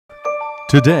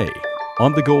Today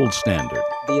on the Gold Standard.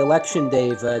 The election,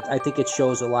 Dave, I think it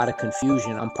shows a lot of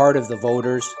confusion. I'm part of the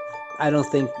voters. I don't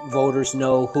think voters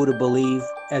know who to believe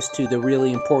as to the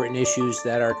really important issues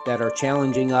that are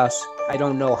challenging us. I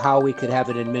don't know how we could have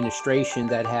an administration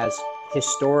that has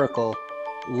historical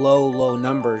low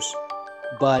numbers,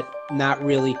 but not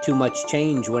really too much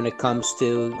change when it comes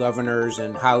to governors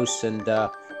and House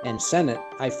and Senate.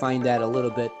 I find that a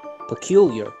little bit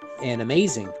peculiar and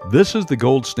amazing. This is the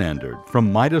Gold Standard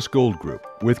from Midas Gold Group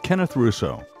with Kenneth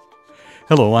Russo.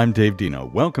 Hello, I'm Dave Dino.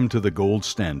 Welcome to the Gold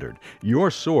Standard, your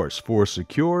source for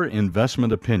secure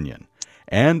investment opinion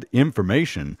and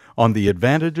information on the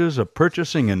advantages of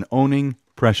purchasing and owning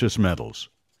precious metals.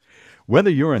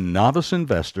 Whether you're a novice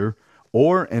investor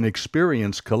or an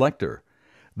experienced collector,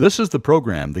 this is the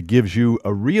program that gives you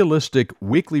a realistic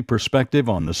weekly perspective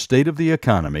on the state of the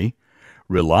economy,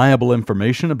 reliable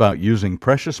information about using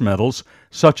precious metals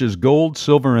such as gold,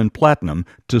 silver, and platinum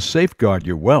to safeguard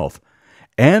your wealth,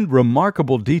 and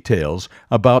remarkable details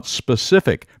about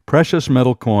specific precious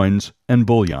metal coins and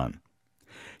bullion.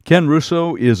 Ken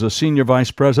Russo is a senior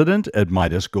vice president at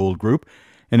Midas Gold Group,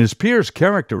 and his peers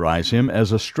characterize him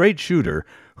as a straight shooter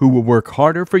who will work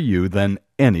harder for you than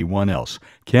anyone else.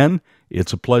 Ken,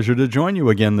 it's a pleasure to join you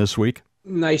again this week.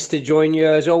 Nice to join you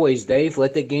as always, Dave.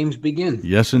 Let the games begin.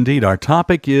 Yes, indeed. Our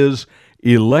topic is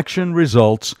election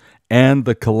results and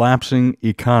the collapsing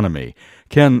economy.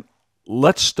 Ken,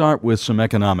 let's start with some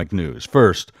economic news.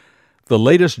 First, the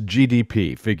latest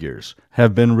GDP figures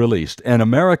have been released, and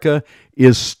America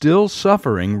is still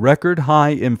suffering record high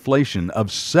inflation of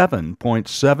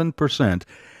 7.7%.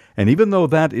 And even though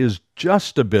that is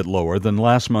just a bit lower than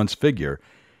last month's figure,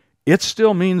 it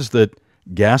still means that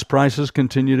gas prices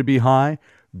continue to be high,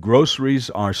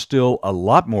 groceries are still a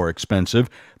lot more expensive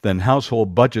than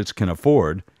household budgets can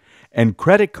afford, and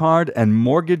credit card and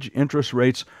mortgage interest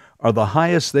rates are the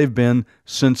highest they've been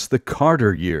since the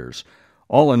Carter years.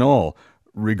 All in all,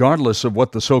 regardless of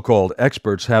what the so-called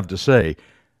experts have to say,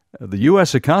 the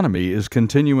U.S. economy is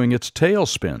continuing its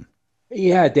tailspin.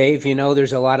 Yeah, Dave,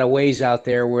 there's a lot of ways out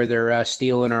there where they're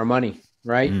stealing our money.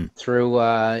 Right? Through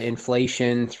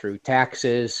inflation, through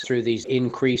taxes, through these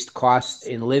increased costs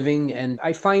in living. And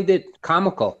I find it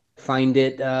comical. I find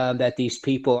it that these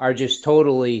people are just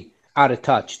totally out of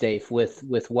touch, Dave, with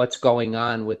what's going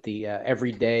on with the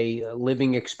everyday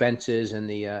living expenses and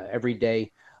the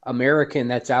everyday American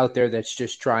that's out there that's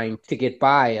just trying to get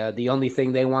by. The only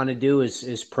thing they want to do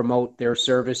is promote their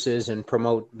services and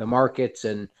promote the markets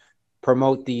and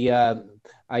promote the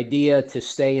idea to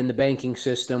stay in the banking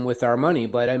system with our money.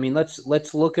 But I mean,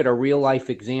 let's look at a real life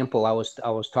example. I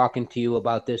was talking to you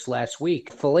about this last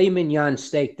week. Filet mignon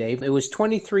steak, Dave. It was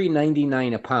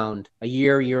 $23.99 a pound a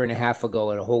year and a half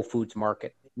ago at a Whole Foods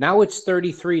market. Now it's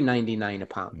 $33.99 a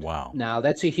pound. Wow. Now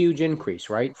that's a huge increase,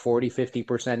 right?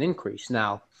 40-50% increase.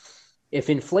 Now, if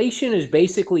inflation is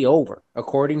basically over,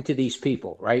 according to these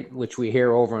people, right, which we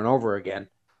hear over and over again,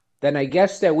 then I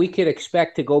guess that we could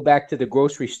expect to go back to the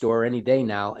grocery store any day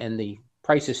now, and the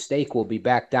price of steak will be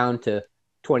back down to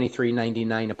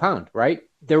 $23.99 a pound, right?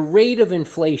 The rate of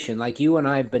inflation, like you and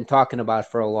I have been talking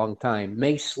about for a long time,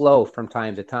 may slow from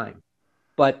time to time,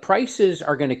 but prices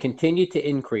are going to continue to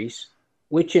increase,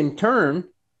 which in turn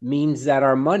means that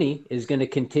our money is going to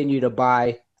continue to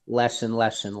buy less and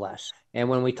less and less. And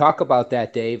when we talk about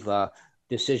that, Dave,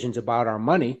 decisions about our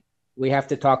money, we have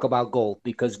to talk about gold,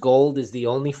 because gold is the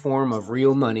only form of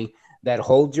real money that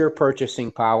holds your purchasing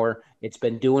power. It's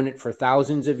been doing it for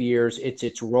thousands of years. It's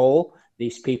its role.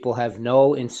 These people have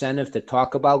no incentive to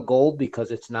talk about gold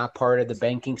because it's not part of the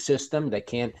banking system. They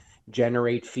can't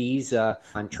generate fees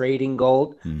on trading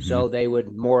gold. So they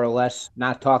would more or less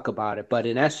not talk about it. But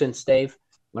in essence, Dave,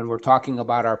 when we're talking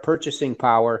about our purchasing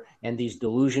power and these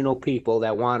delusional people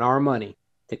that want our money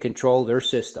to control their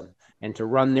system and to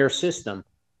run their system,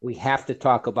 we have to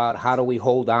talk about how do we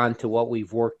hold on to what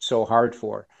we've worked so hard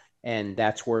for. And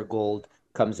that's where gold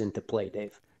comes into play,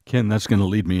 Dave. Ken, that's going to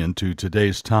lead me into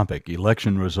today's topic,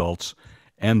 election results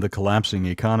and the collapsing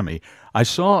economy. I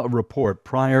saw a report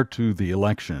prior to the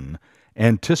election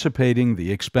anticipating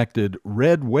the expected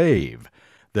red wave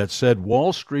that said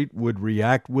Wall Street would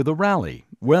react with a rally.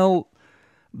 Well,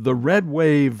 the red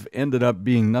wave ended up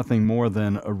being nothing more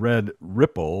than a red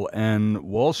ripple, and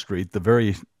Wall Street, the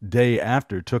very day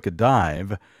after, took a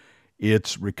dive.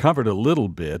 It's recovered a little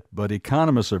bit, but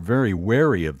economists are very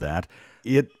wary of that.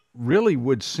 It really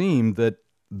would seem that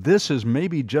this is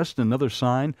maybe just another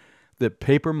sign that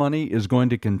paper money is going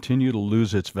to continue to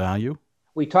lose its value.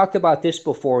 We talked about this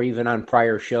before, even on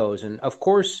prior shows. And of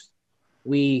course,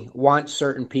 We want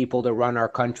certain people to run our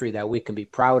country that we can be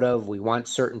proud of. We want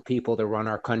certain people to run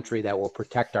our country that will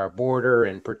protect our border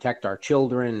and protect our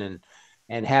children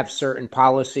and have certain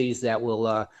policies that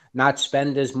will not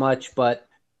spend as much. But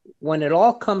when it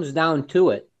all comes down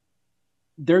to it,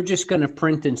 they're just going to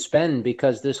print and spend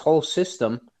because this whole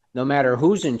system, no matter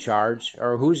who's in charge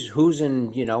or who's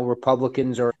in,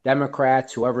 Republicans or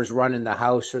Democrats, whoever's running the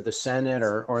House or the Senate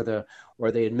or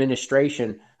the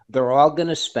administration, they're all going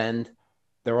to spend.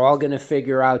 They're all going to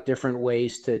figure out different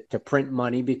ways to print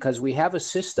money because we have a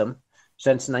system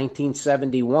since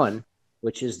 1971,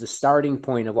 which is the starting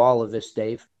point of all of this,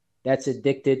 Dave, that's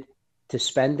addicted to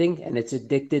spending and it's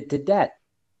addicted to debt.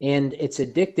 And it's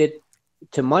addicted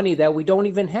to money that we don't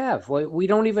even have. We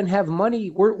don't even have money.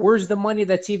 Where's the money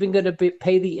that's even going to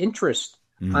pay the interest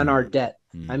on our debt?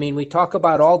 I mean, we talk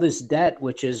about all this debt,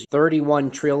 which is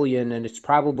 31 trillion, and it's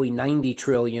probably 90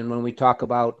 trillion when we talk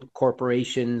about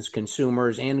corporations,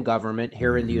 consumers, and government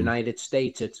here in the United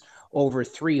States. It's over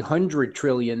 $300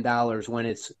 trillion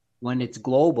when it's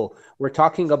global. We're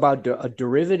talking about a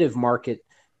derivative market,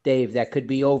 Dave, that could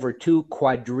be over $2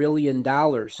 quadrillion.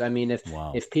 I mean,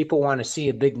 if people want to see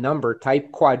a big number,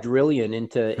 type quadrillion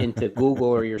into Google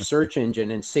or your search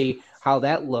engine and see how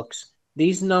that looks.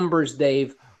 These numbers,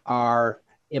 Dave, are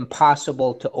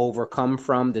impossible to overcome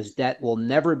from. This debt will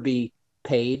never be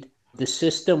paid. The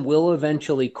system will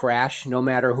eventually crash no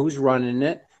matter who's running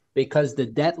it because the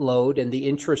debt load and the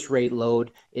interest rate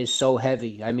load is so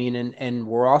heavy. I mean, and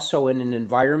we're also in an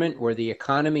environment where the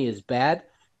economy is bad.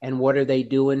 And what are they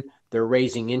doing? They're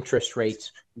raising interest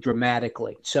rates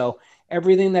dramatically. So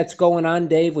everything that's going on,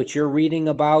 Dave, which you're reading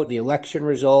about, the election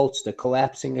results, the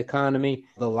collapsing economy,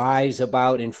 the lies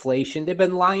about inflation, they've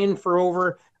been lying for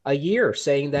over a year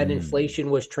saying that inflation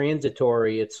was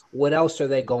transitory. It's what else are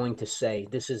they going to say?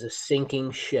 This is a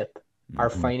sinking ship.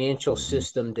 Our financial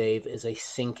system, Dave, is a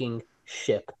sinking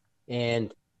ship.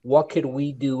 And what could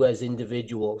we do as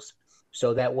individuals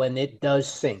so that when it does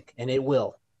sink, and it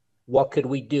will, what could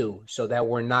we do so that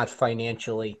we're not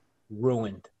financially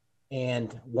ruined?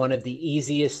 And one of the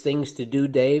easiest things to do,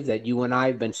 Dave, that you and I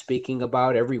have been speaking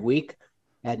about every week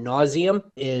ad nauseum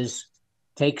is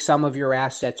take some of your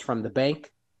assets from the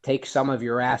bank, take some of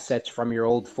your assets from your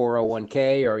old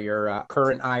 401k or your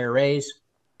current IRAs,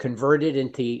 convert it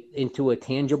into a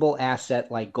tangible asset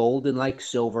like gold and like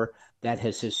silver that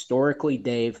has historically,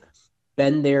 Dave,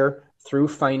 been there through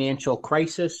financial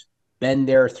crisis, been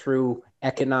there through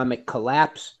economic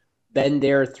collapse, been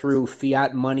there through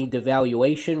fiat money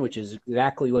devaluation, which is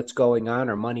exactly what's going on.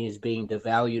 Our money is being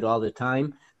devalued all the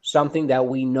time. Something that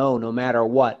we know, no matter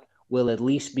what, will at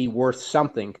least be worth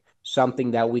something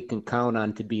that we can count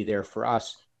on to be there for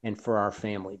us and for our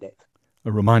family, Dave.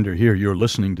 A reminder here, you're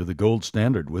listening to The Gold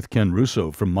Standard with Ken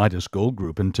Russo from Midas Gold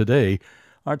Group, and today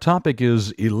our topic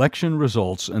is election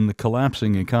results and the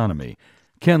collapsing economy.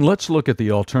 Ken, let's look at the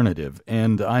alternative,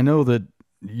 and I know that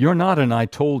you're not an I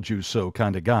told you so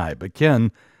kind of guy, but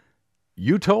Ken,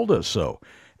 you told us so.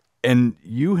 And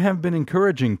you have been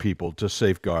encouraging people to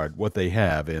safeguard what they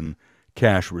have in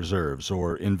cash reserves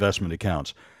or investment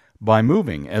accounts by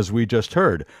moving, as we just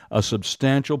heard, a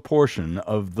substantial portion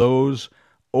of those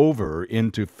over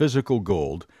into physical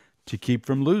gold to keep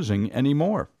from losing any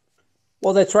more.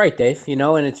 Well, that's right, Dave,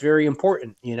 and it's very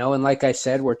important, and like I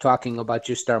said, we're talking about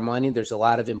just our money. There's a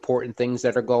lot of important things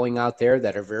that are going out there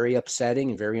that are very upsetting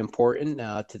and very important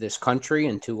to this country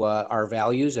and to our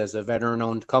values as a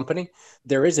veteran-owned company.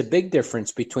 There is a big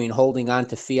difference between holding on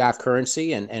to fiat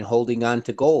currency and holding on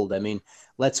to gold. I mean,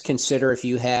 let's consider if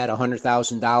you had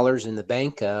 $100,000 in the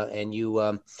bank and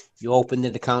you opened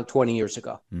an account 20 years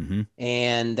ago,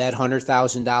 and that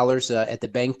 $100,000 at the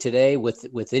bank today,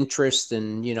 with interest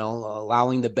and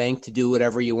allowing the bank to do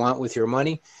whatever you want with your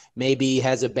money, maybe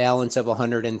has a balance of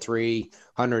 $103,000,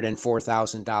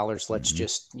 $104,000. Let's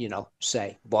just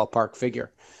say ballpark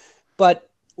figure, but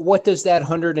what does that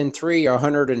 $103,000 or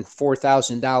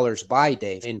 $104,000 buy,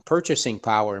 Dave, in purchasing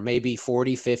power? Maybe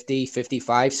 $40,000, $50,000,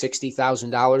 $55,000,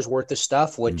 $60,000 worth of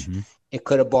stuff, which it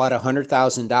could have bought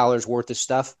 $100,000 worth of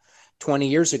stuff 20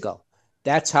 years ago.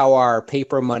 That's how our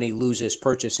paper money loses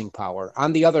purchasing power.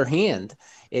 On the other hand,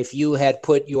 if you had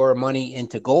put your money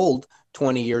into gold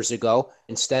 20 years ago,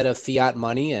 instead of fiat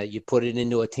money, you put it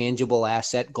into a tangible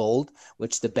asset, gold,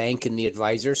 which the bank and the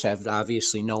advisors have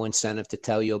obviously no incentive to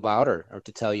tell you about or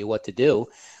to tell you what to do.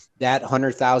 That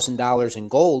 $100,000 in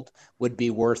gold would be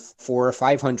worth $400,000 or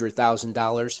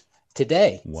 $500,000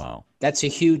 today. Wow. That's a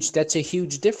huge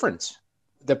difference.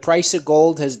 The price of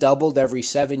gold has doubled every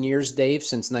 7 years, Dave,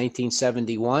 since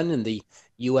 1971, and the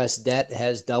U.S. debt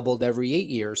has doubled every 8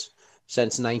 years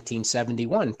since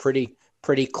 1971. Pretty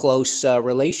pretty close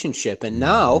relationship. And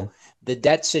now the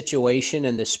debt situation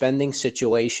and the spending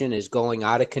situation is going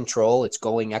out of control. It's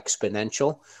going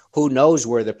exponential. Who knows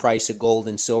where the price of gold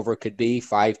and silver could be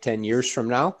 5-10 years from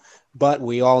now? But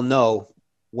we all know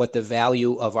what the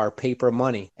value of our paper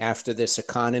money after this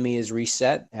economy is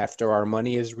reset, after our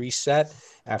money is reset,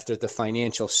 after the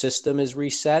financial system is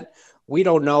reset. We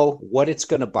don't know what it's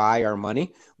going to buy our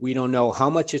money. We don't know how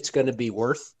much it's going to be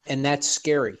worth. And that's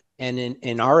scary. And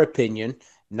in our opinion,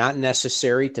 not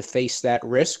necessary to face that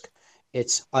risk.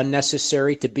 It's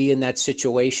unnecessary to be in that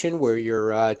situation where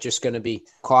you're just going to be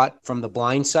caught from the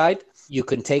blind side. You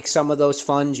can take some of those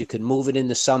funds, you can move it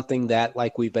into something that,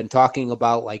 like we've been talking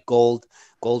about, like gold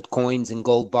coins and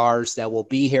gold bars that will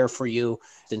be here for you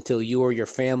until you or your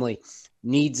family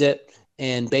needs it.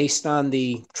 And based on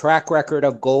the track record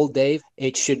of gold, Dave,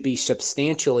 it should be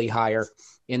substantially higher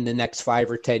in the next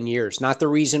 5 or 10 years. Not the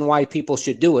reason why people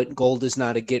should do it. Gold is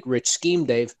not a get-rich scheme,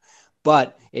 Dave,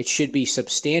 but it should be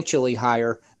substantially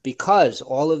higher because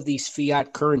all of these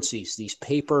fiat currencies, these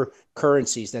paper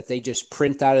currencies that they just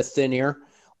print out of thin air,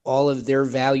 all of their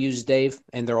values, Dave,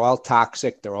 and they're all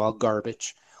toxic, they're all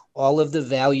garbage. All of the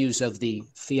values of the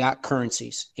fiat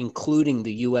currencies, including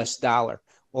the US dollar,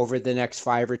 over the next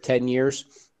 5 or 10 years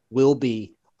will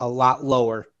be a lot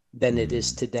lower than it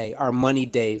is today. Our money,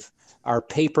 Dave, our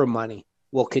paper money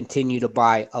will continue to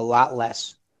buy a lot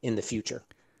less in the future.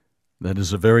 That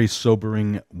is a very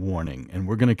sobering warning, and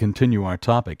we're going to continue our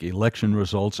topic, election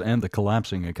results and the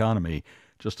collapsing economy,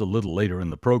 just a little later in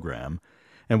the program,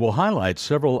 and we'll highlight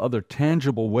several other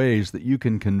tangible ways that you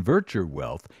can convert your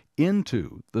wealth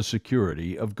into the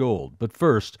security of gold. But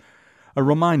first, a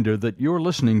reminder that you're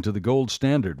listening to The Gold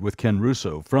Standard with Ken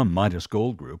Russo from Midas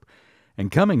Gold Group,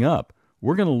 and coming up,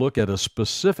 we're going to look at a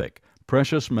specific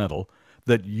precious metal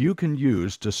that you can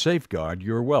use to safeguard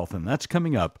your wealth, and that's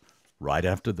coming up right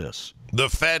after this. The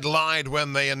Fed lied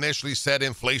when they initially said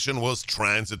inflation was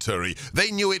transitory. They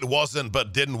knew it wasn't,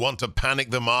 but didn't want to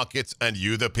panic the markets and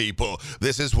you, the people.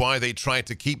 This is why they tried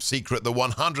to keep secret the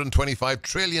 $125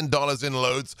 trillion in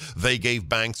loans they gave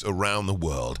banks around the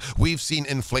world. We've seen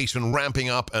inflation ramping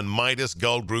up, and Midas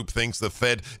Gold Group thinks the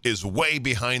Fed is way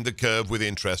behind the curve with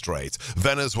interest rates.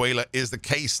 Venezuela is the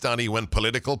case study when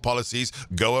political policies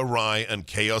go awry and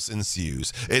chaos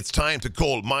ensues. It's time to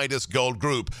call Midas Gold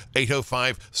Group,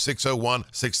 805-601-6000.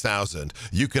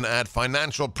 You can add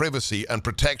financial privacy and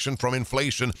protection from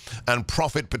inflation and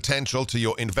profit potential to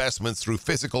your investments through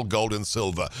physical gold and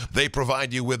silver. They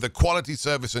provide you with the quality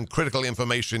service and critical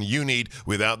information you need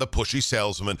without the pushy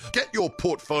salesman. Get your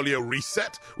portfolio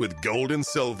reset with gold and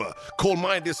silver. Call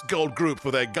Midas Gold Group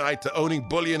for their guide to owning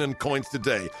bullion and coins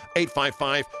today.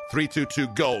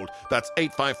 855-322-GOLD. That's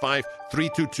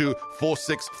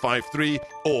 855-322-4653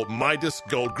 or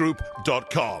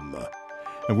MidasGoldGroup.com.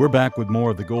 And we're back with more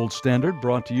of The Gold Standard,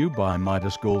 brought to you by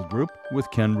Midas Gold Group with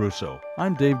Ken Russo.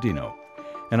 I'm Dave Dino,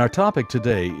 and our topic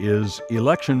today is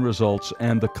election results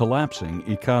and the collapsing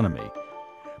economy.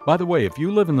 By the way, if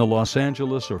you live in the Los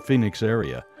Angeles or Phoenix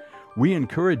area, we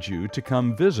encourage you to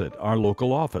come visit our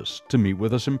local office to meet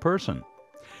with us in person.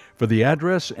 For the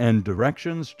address and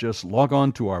directions, just log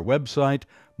on to our website,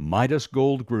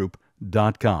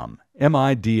 MidasGoldGroup.com,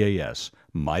 M-I-D-A-S,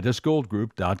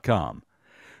 MidasGoldGroup.com.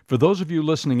 For those of you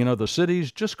listening in other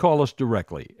cities, just call us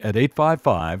directly at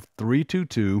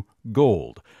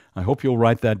 855-322-GOLD. I hope you'll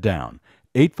write that down,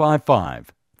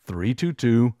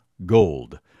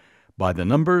 855-322-GOLD. By the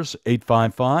numbers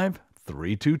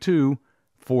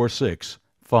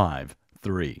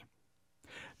 855-322-4653.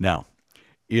 Now,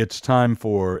 it's time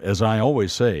for, as I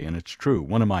always say, and it's true,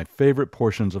 one of my favorite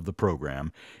portions of the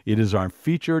program. It is our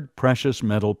featured precious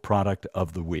metal product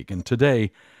of the week. And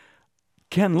today,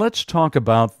 Ken, let's talk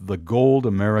about the gold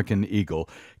American Eagle.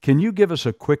 Can you give us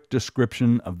a quick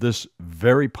description of this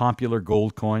very popular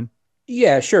gold coin?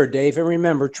 Yeah, sure, Dave. And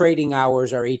remember, trading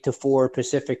hours are 8 to 4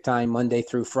 Pacific time, Monday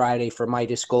through Friday for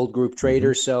Midas Gold Group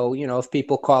traders. So, if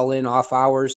people call in off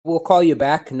hours, we'll call you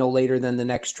back no later than the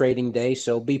next trading day.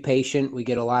 So be patient. We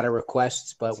get a lot of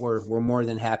requests, but we're more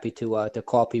than happy to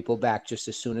call people back just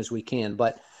as soon as we can.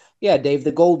 But yeah, Dave,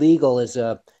 the Gold Eagle is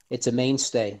it's a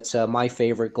mainstay. It's my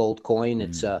favorite gold coin.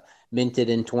 It's minted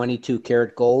in 22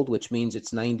 karat gold, which means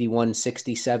it's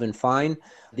 9167 fine.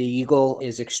 The Eagle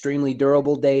is extremely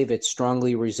durable, Dave. It's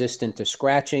strongly resistant to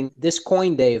scratching. This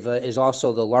coin, Dave, is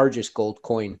also the largest gold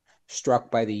coin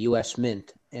struck by the U.S.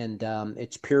 Mint, and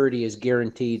its purity is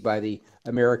guaranteed by the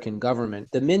American government.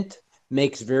 The Mint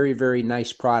makes very, very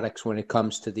nice products when it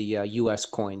comes to the U.S.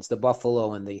 coins. The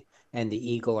Buffalo and the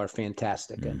Eagle are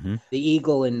fantastic. And the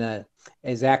Eagle in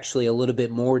is actually a little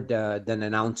bit more than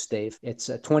an ounce, Dave. It's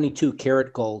a 22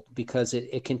 karat gold because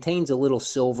it contains a little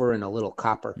silver and a little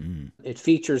copper. It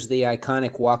features the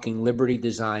iconic walking liberty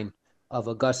design of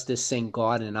Augustus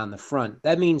Saint-Gaudens on the front.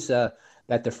 That means that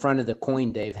the front of the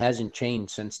coin, Dave, hasn't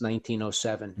changed since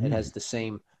 1907. It has the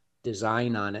same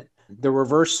design on it. The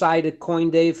reverse-sided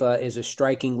coin, Dave, is a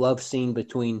striking love scene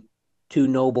between two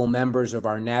noble members of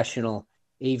our national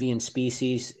avian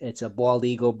species. It's a bald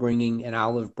eagle bringing an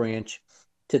olive branch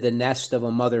to the nest of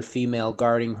a mother female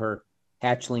guarding her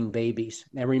hatchling babies.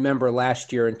 And remember,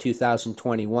 last year in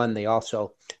 2021, they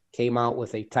also came out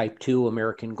with a Type 2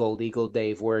 American Gold Eagle,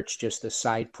 Dave, where it's just a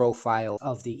side profile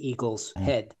of the eagle's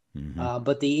head.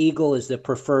 But the eagle is the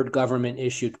preferred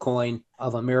government-issued coin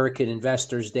of American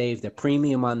investors, Dave. The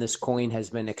premium on this coin has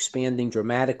been expanding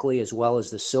dramatically, as well as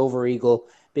the silver eagle,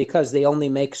 because they only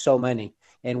make so many.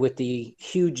 And with the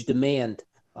huge demand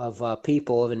of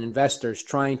people and investors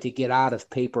trying to get out of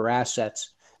paper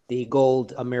assets, the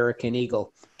gold American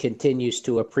eagle continues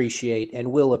to appreciate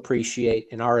and will appreciate,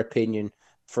 in our opinion,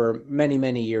 for many,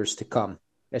 many years to come,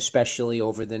 especially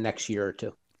over the next year or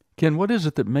two. Ken, what is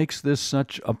it that makes this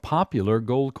such a popular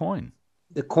gold coin?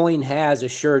 The coin has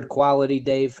assured quality,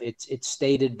 Dave. It's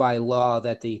stated by law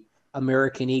that the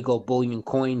American Eagle bullion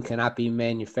coin cannot be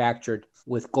manufactured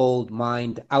with gold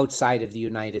mined outside of the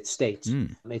United States.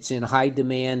 It's in high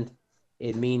demand.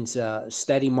 It means a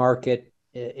steady market.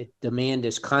 Demand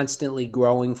is constantly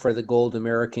growing for the gold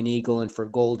American Eagle and for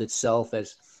gold itself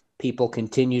as people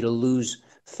continue to lose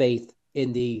faith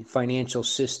in the financial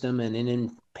system and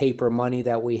in paper money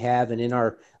that we have and in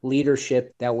our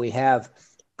leadership that we have.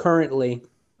 Currently,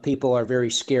 people are very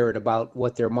scared about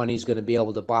what their money is going to be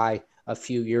able to buy a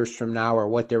few years from now or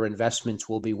what their investments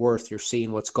will be worth. You're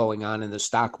seeing what's going on in the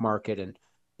stock market and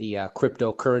the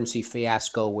cryptocurrency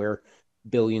fiasco where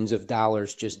billions of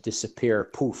dollars just disappear,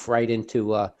 poof, right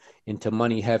into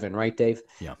money heaven, right, Dave?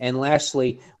 Yeah. And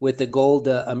lastly, with the gold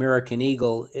American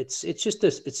Eagle, it's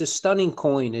a stunning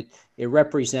coin. It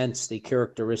represents the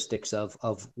characteristics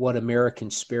of what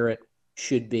American spirit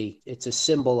should be. It's a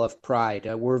symbol of pride.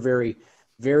 We're very,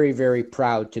 very, very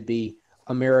proud to be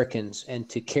Americans and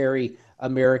to carry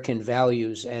American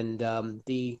values. And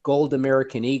the gold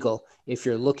American Eagle, if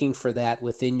you're looking for that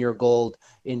within your gold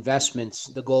investments,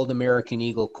 the gold American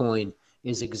Eagle coin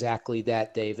is exactly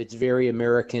that, Dave. It's very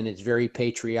American. It's very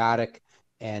patriotic.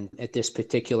 And at this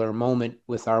particular moment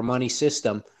with our money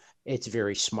system, it's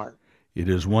very smart. It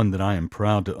is one that I am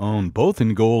proud to own, both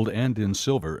in gold and in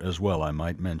silver as well, I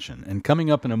might mention. And coming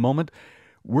up in a moment,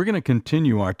 we're going to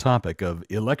continue our topic of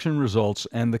election results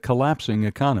and the collapsing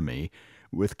economy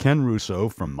with Ken Russo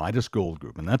from Midas Gold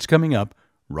Group. And that's coming up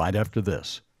right after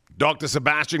this. Dr.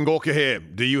 Sebastian Gorka here.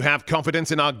 Do you have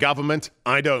confidence in our government?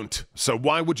 I don't. So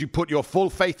why would you put your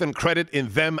full faith and credit in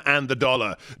them and the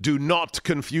dollar? Do not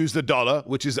confuse the dollar,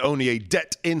 which is only a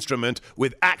debt instrument,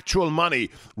 with actual money.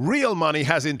 Real money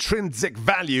has intrinsic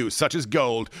value, such as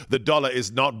gold. The dollar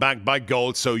is not backed by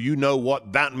gold, so you know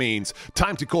what that means.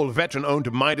 Time to call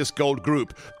veteran-owned Midas Gold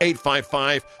Group.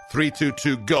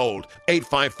 855-322-GOLD.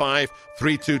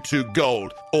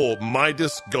 855-322-GOLD. Or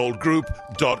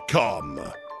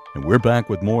MidasGoldGroup.com. And we're back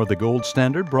with more of the Gold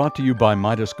Standard, brought to you by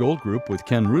Midas Gold Group with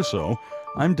Ken Russo.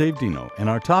 I'm Dave Dino, and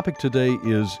our topic today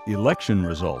is election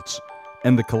results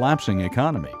and the collapsing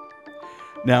economy.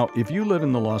 Now, if you live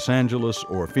in the Los Angeles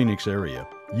or Phoenix area,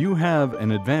 you have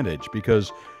an advantage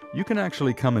because you can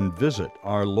actually come and visit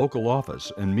our local office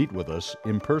and meet with us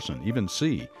in person, even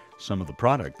see some of the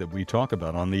product that we talk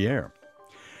about on the air.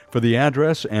 For the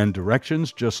address and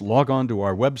directions, just log on to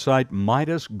our website,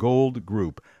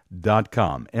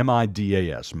 MidasGoldGroup.com,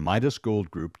 MIDAS,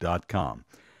 MidasGoldGroup.com.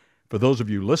 For those of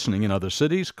you listening in other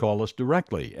cities, call us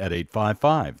directly at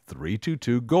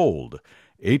 855-322-GOLD,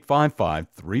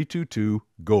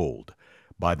 855-322-GOLD.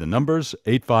 By the numbers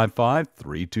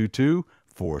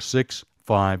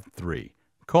 855-322-4653.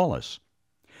 Call us.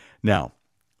 Now,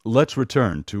 let's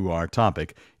return to our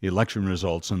topic, election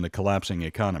results and the collapsing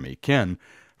economy. Ken,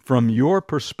 from your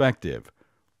perspective,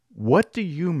 what do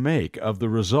you make of the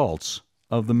results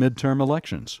of the midterm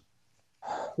elections?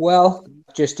 Well,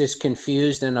 just as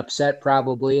confused and upset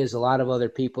probably as a lot of other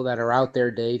people that are out there,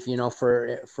 Dave,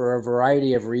 for a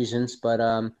variety of reasons. But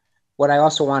what I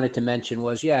also wanted to mention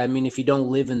was, if you don't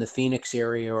live in the Phoenix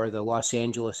area or the Los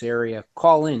Angeles area,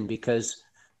 call in, because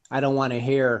I don't want to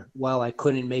hear, well, I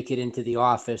couldn't make it into the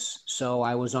office, so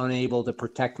I was unable to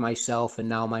protect myself and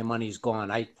now my money's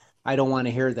gone. I don't want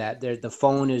to hear that. The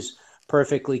phone is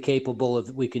perfectly capable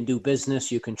of, we can do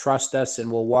business, you can trust us,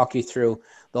 and we'll walk you through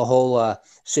the whole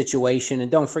situation. And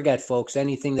don't forget, folks,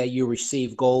 anything that you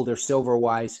receive gold or silver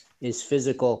wise is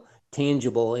physical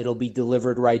tangible. It'll be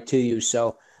delivered right to you.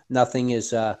 So nothing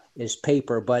is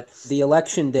paper. But the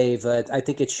election, Dave, I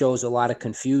think it shows a lot of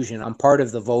confusion. I'm part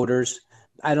of the voters.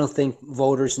 I don't think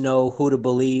voters know who to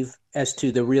believe as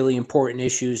to the really important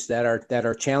issues that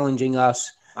are challenging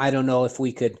us. I don't know if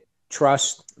we could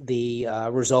trust the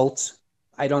results.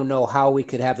 I don't know how we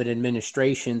could have an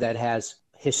administration that has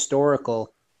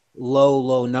historical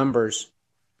low numbers,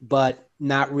 but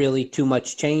not really too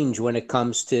much change when it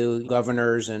comes to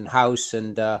governors and House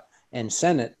and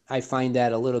Senate. I find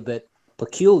that a little bit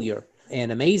peculiar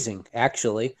and amazing,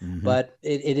 actually, but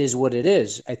it is what it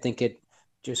is. I think it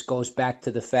just goes back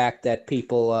to the fact that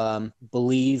people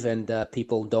believe and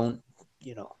people don't,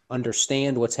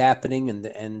 understand what's happening,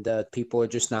 and people are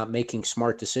just not making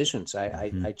smart decisions.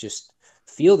 I just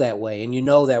feel that way. And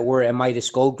that we're at Midas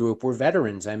Gold Group, we're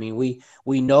veterans. I mean,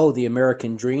 we know the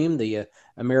American dream, the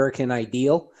American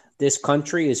ideal. This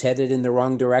country is headed in the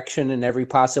wrong direction in every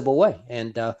possible way.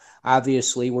 And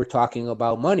obviously we're talking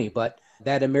about money, but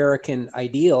that American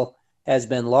ideal has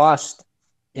been lost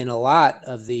in a lot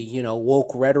of the,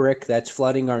 woke rhetoric that's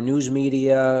flooding our news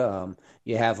media.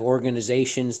 You have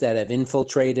organizations that have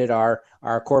infiltrated our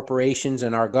corporations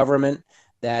and our government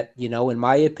that, in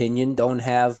my opinion, don't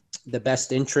have the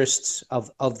best interests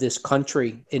of this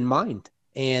country in mind.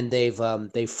 And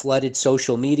they've flooded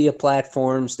social media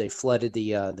platforms. They flooded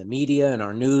the media and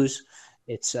our news.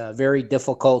 It's very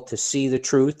difficult to see the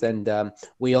truth, and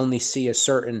we only see a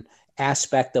certain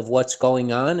aspect of what's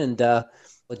going on. And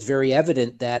it's very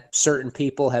evident that certain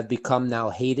people have become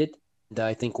now hated. And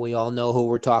I think we all know who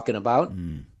we're talking about,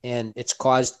 and it's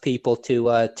caused people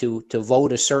to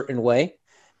vote a certain way.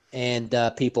 And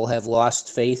people have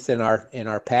lost faith in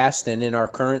our past and in our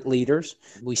current leaders.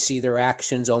 We see their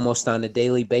actions almost on a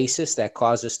daily basis that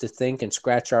cause us to think and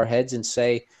scratch our heads and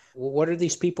say, well, what are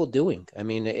these people doing? I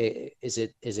mean, is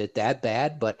it that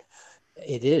bad? But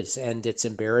it is, and it's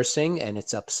embarrassing and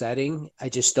it's upsetting. I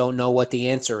just don't know what the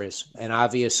answer is. And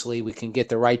obviously we can get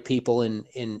the right people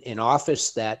in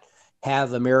office that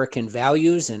have American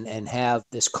values and have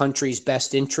this country's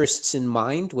best interests in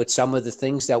mind with some of the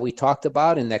things that we talked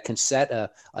about, and that can set a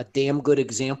damn good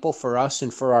example for us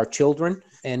and for our children.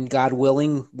 And God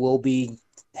willing, we'll be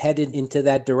headed into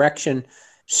that direction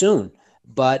soon.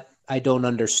 But I don't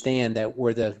understand that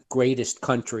we're the greatest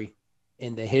country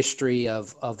in the history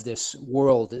of this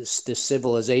world, this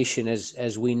civilization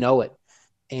as we know it.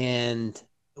 And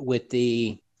with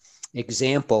the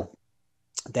example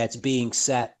that's being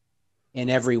set in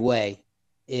every way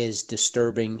is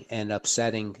disturbing and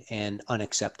upsetting and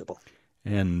unacceptable.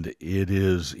 And it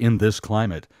is in this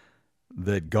climate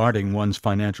that guarding one's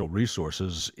financial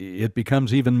resources, it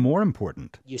becomes even more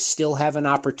important. You still have an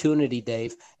opportunity,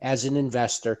 Dave, as an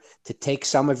investor, to take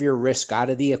some of your risk out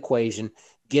of the equation,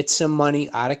 get some money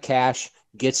out of cash,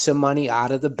 get some money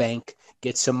out of the bank,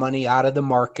 get some money out of the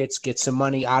markets, get some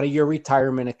money out of your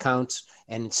retirement accounts.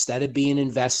 And instead of being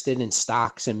invested in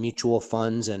stocks and mutual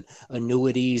funds and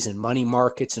annuities and money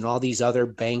markets and all these other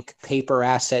bank paper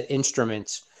asset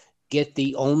instruments, get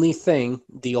the only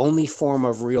form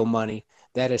of real money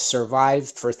that has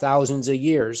survived for thousands of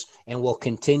years and will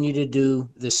continue to do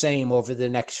the same over the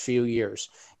next few years.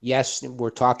 Yes,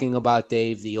 we're talking about,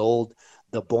 Dave, the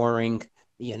boring,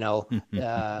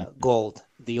 gold,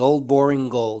 the old boring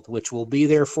gold, which will be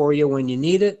there for you when you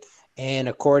need it. And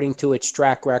according to its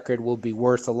track record, will be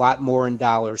worth a lot more in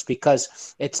dollars,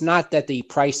 because it's not that the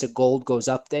price of gold goes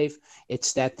up, Dave.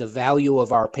 It's that the value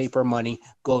of our paper money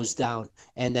goes down.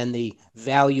 And then the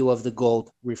value of the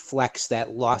gold reflects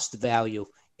that lost value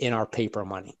in our paper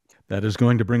money. That is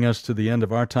going to bring us to the end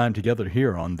of our time together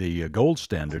here on the Gold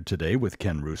Standard today with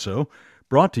Ken Russo,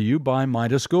 brought to you by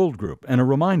Midas Gold Group. And a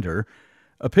reminder,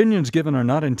 opinions given are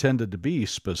not intended to be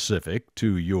specific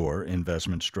to your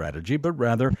investment strategy, but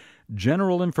rather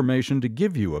general information to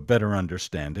give you a better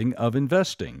understanding of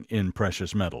investing in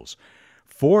precious metals.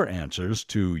 For answers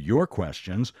to your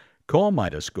questions, call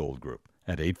Midas Gold Group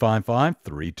at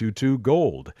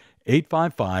 855-322-GOLD,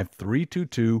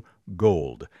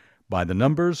 855-322-GOLD. By the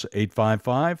numbers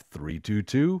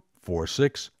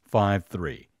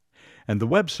 855-322-4653. And the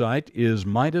website is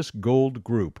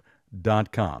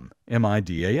MidasGoldGroup.com,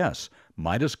 M-I-D-A-S,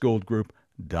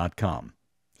 MidasGoldGroup.com.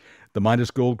 The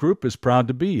Midas Gold Group is proud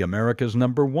to be America's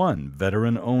 #1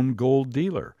 veteran-owned gold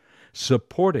dealer,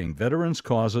 supporting veterans'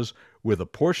 causes with a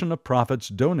portion of profits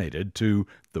donated to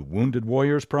the Wounded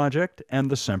Warriors Project and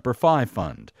the Semper Fi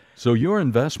Fund. So your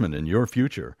investment in your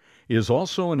future is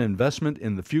also an investment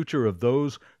in the future of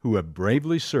those who have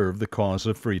bravely served the cause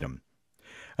of freedom.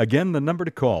 Again, the number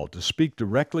to call to speak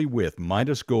directly with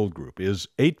Midas Gold Group is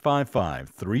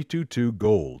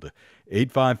 855-322-GOLD,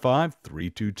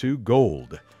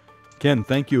 855-322-GOLD. Ken,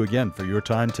 thank you again for your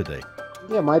time today.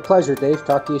 Yeah, my pleasure, Dave.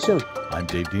 Talk to you soon. I'm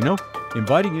Dave Dino,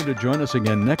 inviting you to join us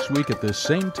again next week at this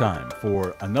same time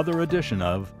for another edition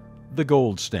of The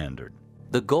Gold Standard.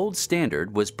 The Gold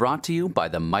Standard was brought to you by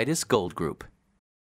the Midas Gold Group.